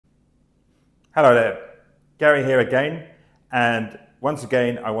Hello there, Gary here again, and once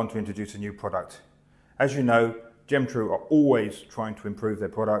again I want to introduce a new product. As you know, GemTrue are always trying to improve their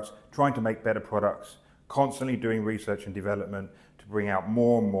products, trying to make better products, constantly doing research and development to bring out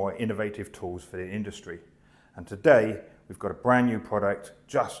more and more innovative tools for the industry. And today we've got a brand new product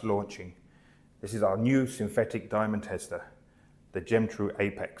just launching. This is our new synthetic diamond tester, the GemTrue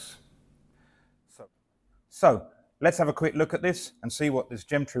APEX. So let's have a quick look at this and see what this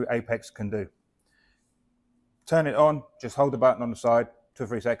GemTrue APEX can do. Turn it on, just hold the button on the side, 2 or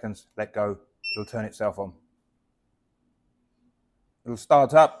 3 seconds, let go, it'll turn itself on. It'll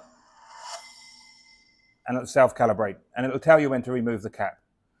start up and it'll self-calibrate, and it'll tell you when to remove the cap.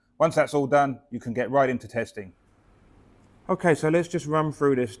 Once that's all done, you can get right into testing. Okay, so let's just run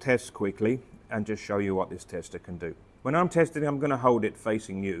through this test quickly and just show you what this tester can do. When I'm testing, I'm going to hold it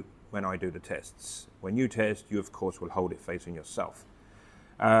facing you when I do the tests. When you test, you of course will hold it facing yourself.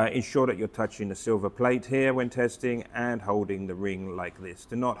 Ensure that you're touching the silver plate here when testing and holding the ring like this.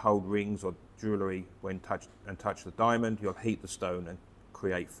 Do not hold rings or jewellery when touch the diamond. You'll heat the stone and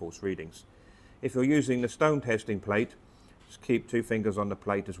create false readings. If you're using the stone testing plate, just keep 2 fingers on the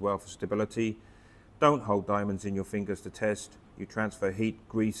plate as well for stability. Don't hold diamonds in your fingers to test. You transfer heat,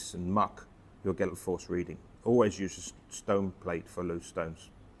 grease and muck, you'll get a false reading. Always use a stone plate for loose stones.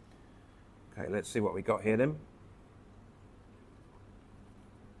 Okay, let's see what we got here then.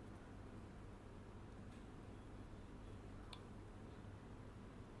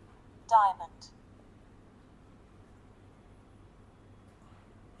 Diamond.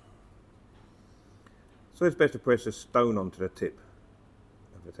 So it's best to press a stone onto the tip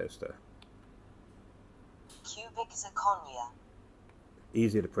of the tester. Cubic Zirconia.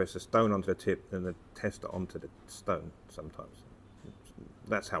 Easier to press a stone onto the tip than the tester onto the stone sometimes.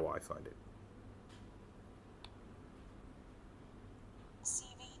 That's how I find it.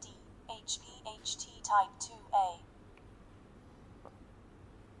 CVD HPHT Type 2A.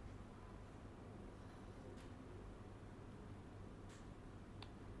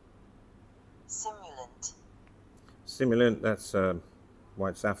 Simulant. Simulant, that's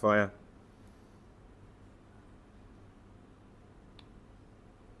white sapphire.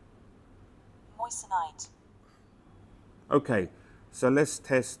 Moissanite. Okay, so let's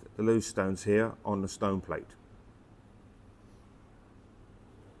test the loose stones here on the stone plate.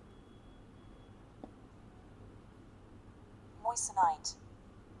 Moissanite.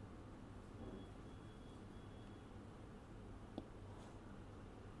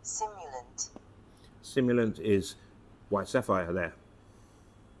 Simulant. Simulant is white sapphire there.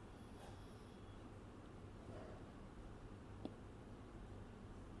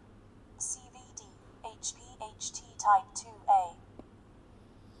 CVD HPHT Type 2A.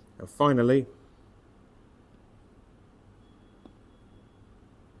 And finally,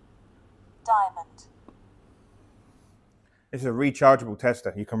 Diamond. this is a rechargeable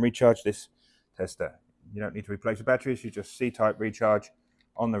tester. You can recharge this tester. You don't need to replace the batteries, you just C-type recharge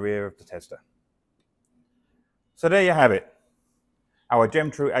on the rear of the tester. So there you have it, our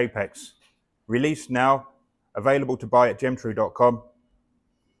GemTrue APEX, released now, available to buy at gemtrue.com.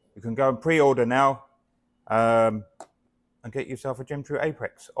 You can go and pre-order now and get yourself a GemTrue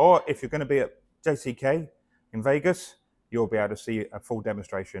APEX. Or if you're going to be at JCK in Vegas, you'll be able to see a full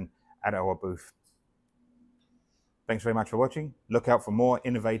demonstration at our booth. Thanks very much for watching. Look out for more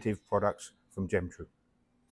innovative products from GemTrue.